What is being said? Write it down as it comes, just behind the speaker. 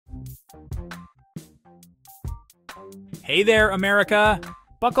Hey there, America!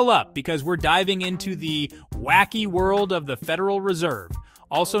 Buckle up because we're diving into the wacky world of the Federal Reserve,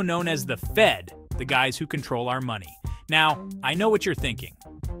 also known as the Fed, the guys who control our money. Now, I know what you're thinking.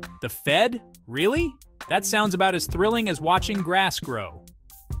 The Fed? Really? That sounds about as thrilling as watching grass grow.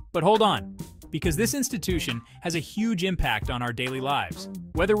 But hold on, because this institution has a huge impact on our daily lives,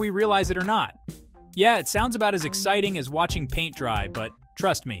 whether we realize it or not. Yeah, it sounds about as exciting as watching paint dry, but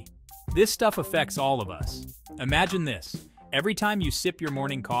trust me, this stuff affects all of us. Imagine this. Every time you sip your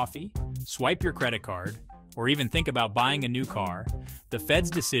morning coffee, swipe your credit card, or even think about buying a new car, the Fed's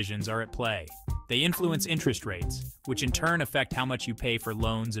decisions are at play. They influence interest rates, which in turn affect how much you pay for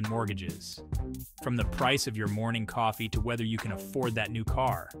loans and mortgages. From the price of your morning coffee to whether you can afford that new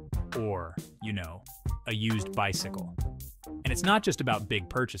car, or, a used bicycle. And it's not just about big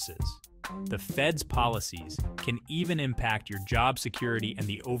purchases. The Fed's policies can even impact your job security and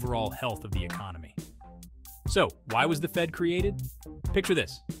the overall health of the economy. So, why was the Fed created? Picture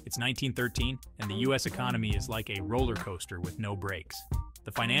this. It's 1913, and the US economy is like a roller coaster with no brakes.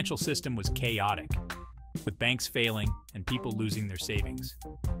 The financial system was chaotic, with banks failing and people losing their savings.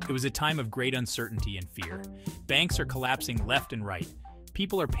 It was a time of great uncertainty and fear. Banks are collapsing left and right.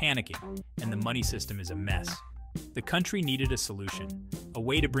 People are panicking, and the money system is a mess. The country needed a solution, a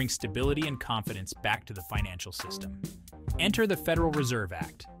way to bring stability and confidence back to the financial system. Enter the Federal Reserve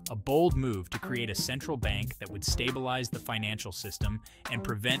Act, a bold move to create a central bank that would stabilize the financial system and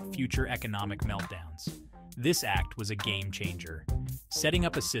prevent future economic meltdowns. This act was a game changer, setting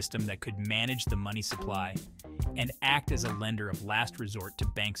up a system that could manage the money supply and act as a lender of last resort to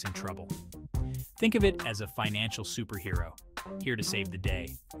banks in trouble. Think of it as a financial superhero, here to save the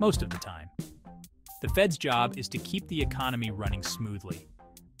day, most of the time. The Fed's job is to keep the economy running smoothly,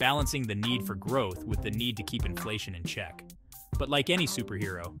 balancing the need for growth with the need to keep inflation in check. But like any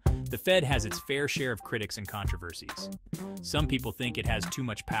superhero, the Fed has its fair share of critics and controversies. Some people think it has too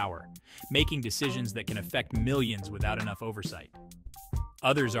much power, making decisions that can affect millions without enough oversight.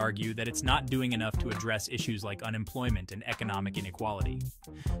 Others argue that it's not doing enough to address issues like unemployment and economic inequality.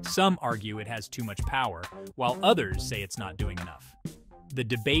 Some argue it has too much power, while others say it's not doing enough. The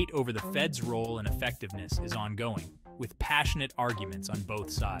debate over the Fed's role and effectiveness is ongoing, with passionate arguments on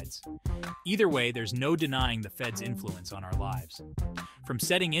both sides. Either way, there's no denying the Fed's influence on our lives. From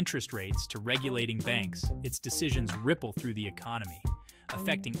setting interest rates to regulating banks, its decisions ripple through the economy,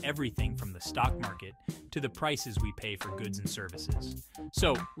 affecting everything from the stock market to the prices we pay for goods and services.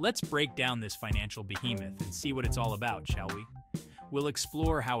 So, let's break down this financial behemoth and see what it's all about, shall we? We'll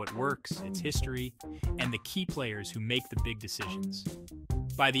explore how it works, its history, and the key players who make the big decisions.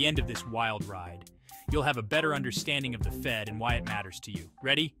 By the end of this wild ride, you'll have a better understanding of the Fed and why it matters to you.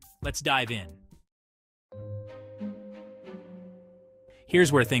 Ready? Let's dive in.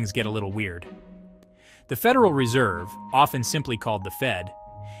 Here's where things get a little weird. The Federal Reserve, often simply called the Fed,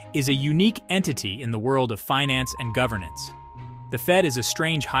 is a unique entity in the world of finance and governance. The Fed is a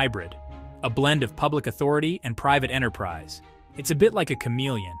strange hybrid, a blend of public authority and private enterprise. It's a bit like a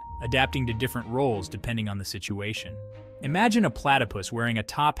chameleon, adapting to different roles depending on the situation. Imagine a platypus wearing a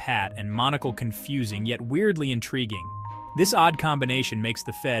top hat and monocle confusing yet weirdly intriguing. This odd combination makes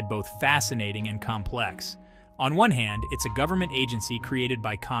the Fed both fascinating and complex. On one hand, it's a government agency created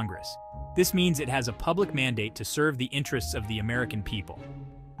by Congress. This means it has a public mandate to serve the interests of the American people.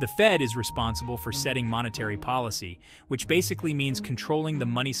 The Fed is responsible for setting monetary policy, which basically means controlling the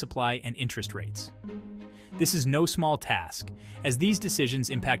money supply and interest rates. This is no small task, as these decisions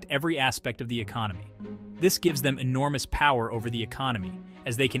impact every aspect of the economy. This gives them enormous power over the economy,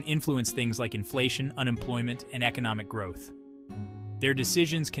 as they can influence things like inflation, unemployment, and economic growth. Their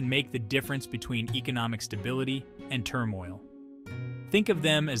decisions can make the difference between economic stability and turmoil. Think of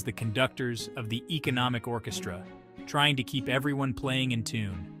them as the conductors of the economic orchestra, trying to keep everyone playing in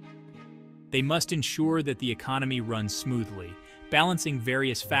tune. They must ensure that the economy runs smoothly, balancing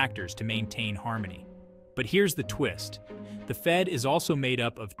various factors to maintain harmony. But here's the twist. The Fed is also made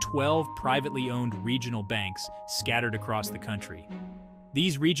up of 12 privately owned regional banks scattered across the country.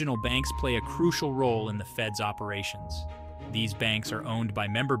 These regional banks play a crucial role in the Fed's operations. These banks are owned by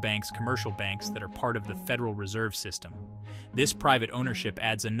member banks, commercial banks that are part of the Federal Reserve System. This private ownership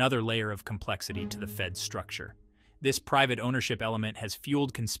adds another layer of complexity to the Fed's structure. This private ownership element has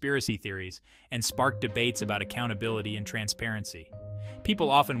fueled conspiracy theories and sparked debates about accountability and transparency. People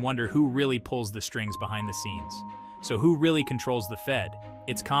often wonder who really pulls the strings behind the scenes. So who really controls the Fed?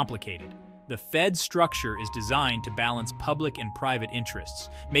 It's complicated. The Fed's structure is designed to balance public and private interests,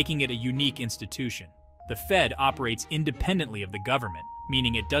 making it a unique institution. The Fed operates independently of the government,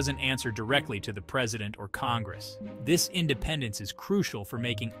 meaning it doesn't answer directly to the president or Congress. This independence is crucial for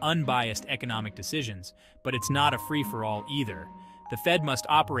making unbiased economic decisions, but it's not a free-for-all either. The Fed must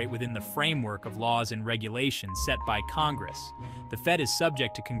operate within the framework of laws and regulations set by Congress. The Fed is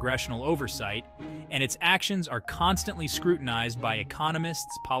subject to congressional oversight, and its actions are constantly scrutinized by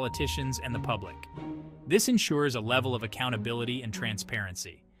economists, politicians, and the public. This ensures a level of accountability and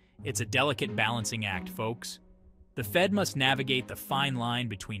transparency. It's a delicate balancing act, folks. The Fed must navigate the fine line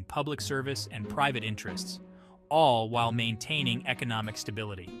between public service and private interests, all while maintaining economic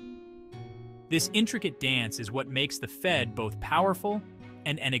stability. This intricate dance is what makes the Fed both powerful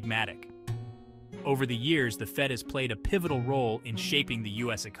and enigmatic. Over the years, the Fed has played a pivotal role in shaping the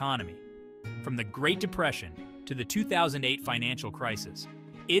U.S. economy. From the Great Depression to the 2008 financial crisis,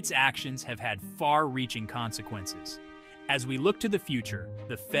 its actions have had far-reaching consequences. As we look to the future,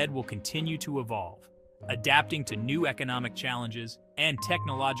 the Fed will continue to evolve, adapting to new economic challenges and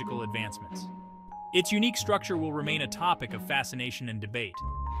technological advancements. Its unique structure will remain a topic of fascination and debate.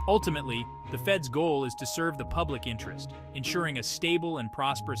 Ultimately, the Fed's goal is to serve the public interest, ensuring a stable and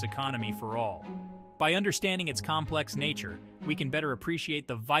prosperous economy for all. By understanding its complex nature, we can better appreciate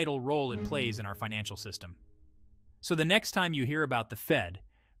the vital role it plays in our financial system. So the next time you hear about the Fed,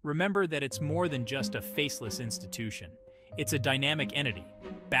 remember that it's more than just a faceless institution. It's a dynamic entity,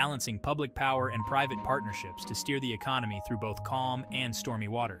 balancing public power and private partnerships to steer the economy through both calm and stormy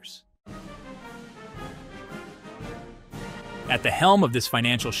waters. At the helm of this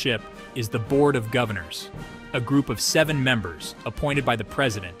financial ship is the Board of Governors, a group of 7 members appointed by the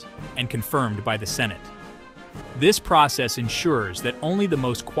President and confirmed by the Senate. This process ensures that only the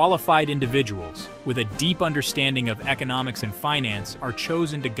most qualified individuals with a deep understanding of economics and finance are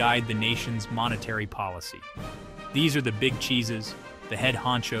chosen to guide the nation's monetary policy. These are the big cheeses, the head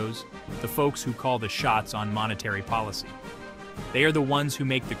honchos, the folks who call the shots on monetary policy. They are the ones who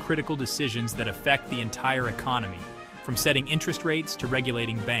make the critical decisions that affect the entire economy, from setting interest rates to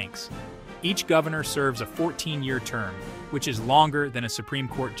regulating banks. Each governor serves a 14-year term, which is longer than a Supreme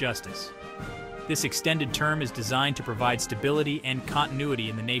Court justice. This extended term is designed to provide stability and continuity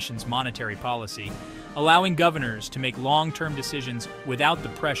in the nation's monetary policy, allowing governors to make long-term decisions without the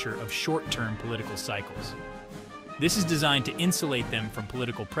pressure of short-term political cycles. This is designed to insulate them from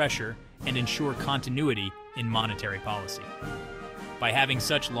political pressure and ensure continuity in monetary policy. By having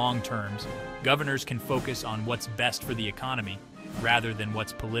such long terms, governors can focus on what's best for the economy rather than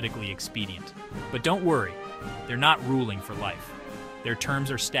what's politically expedient. But don't worry, they're not ruling for life. Their terms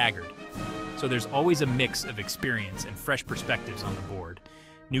are staggered, so there's always a mix of experience and fresh perspectives on the board.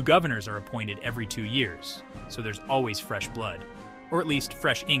 New governors are appointed every 2 years, so there's always fresh blood, or at least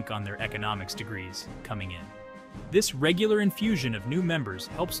fresh ink on their economics degrees coming in. This regular infusion of new members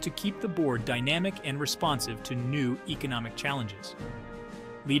helps to keep the board dynamic and responsive to new economic challenges.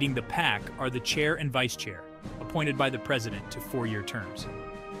 Leading the pack are the chair and vice chair, appointed by the president to 4-year terms.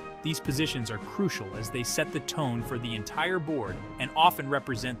 These positions are crucial as they set the tone for the entire board and often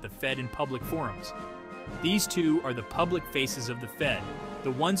represent the Fed in public forums. These two are the public faces of the Fed,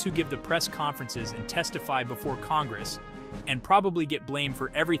 the ones who give the press conferences and testify before Congress, and probably get blamed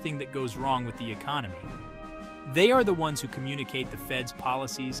for everything that goes wrong with the economy. They are the ones who communicate the Fed's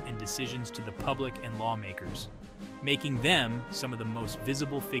policies and decisions to the public and lawmakers, making them some of the most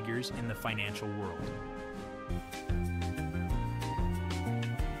visible figures in the financial world.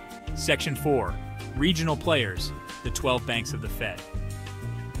 Section 4. Regional players, the 12 banks of the Fed.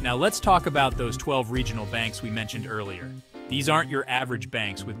 Now let's talk about those 12 regional banks we mentioned earlier. These aren't your average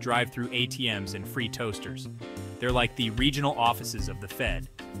banks with drive-through ATMs and free toasters. They're like the regional offices of the Fed,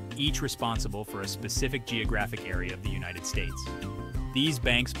 each responsible for a specific geographic area of the United States. These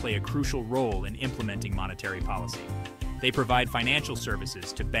banks play a crucial role in implementing monetary policy. They provide financial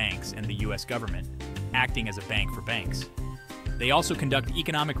services to banks and the U.S. government, acting as a bank for banks. They also conduct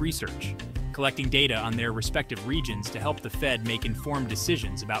economic research, collecting data on their respective regions to help the Fed make informed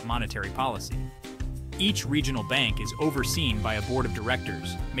decisions about monetary policy. Each regional bank is overseen by a board of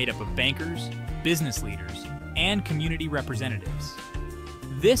directors made up of bankers, business leaders, and community representatives.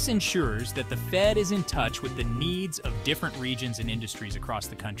 This ensures that the Fed is in touch with the needs of different regions and industries across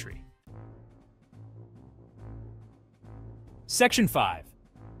the country. Section 5.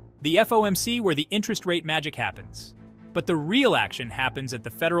 The FOMC, where the interest rate magic happens. But the real action happens at the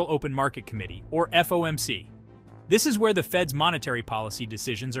Federal Open Market Committee, or FOMC. This is where the Fed's monetary policy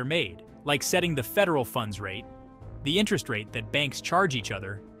decisions are made, like setting the federal funds rate, the interest rate that banks charge each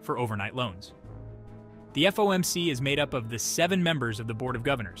other for overnight loans. The FOMC is made up of the 7 members of the Board of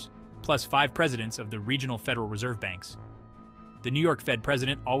Governors, plus 5 presidents of the regional Federal Reserve banks. The New York Fed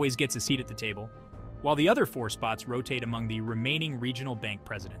president always gets a seat at the table. while the other 4 spots rotate among the remaining regional bank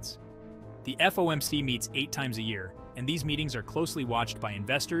presidents. The FOMC meets 8 times a year, and these meetings are closely watched by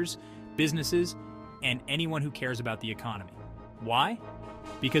investors, businesses, and anyone who cares about the economy. Why?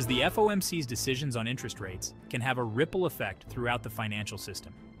 Because the FOMC's decisions on interest rates can have a ripple effect throughout the financial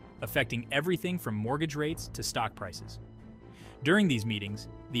system, affecting everything from mortgage rates to stock prices. During these meetings,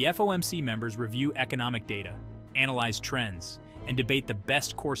 the FOMC members review economic data, analyze trends, and debate the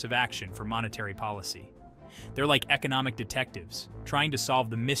best course of action for monetary policy. They're like economic detectives, trying to solve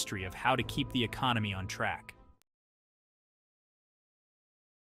the mystery of how to keep the economy on track.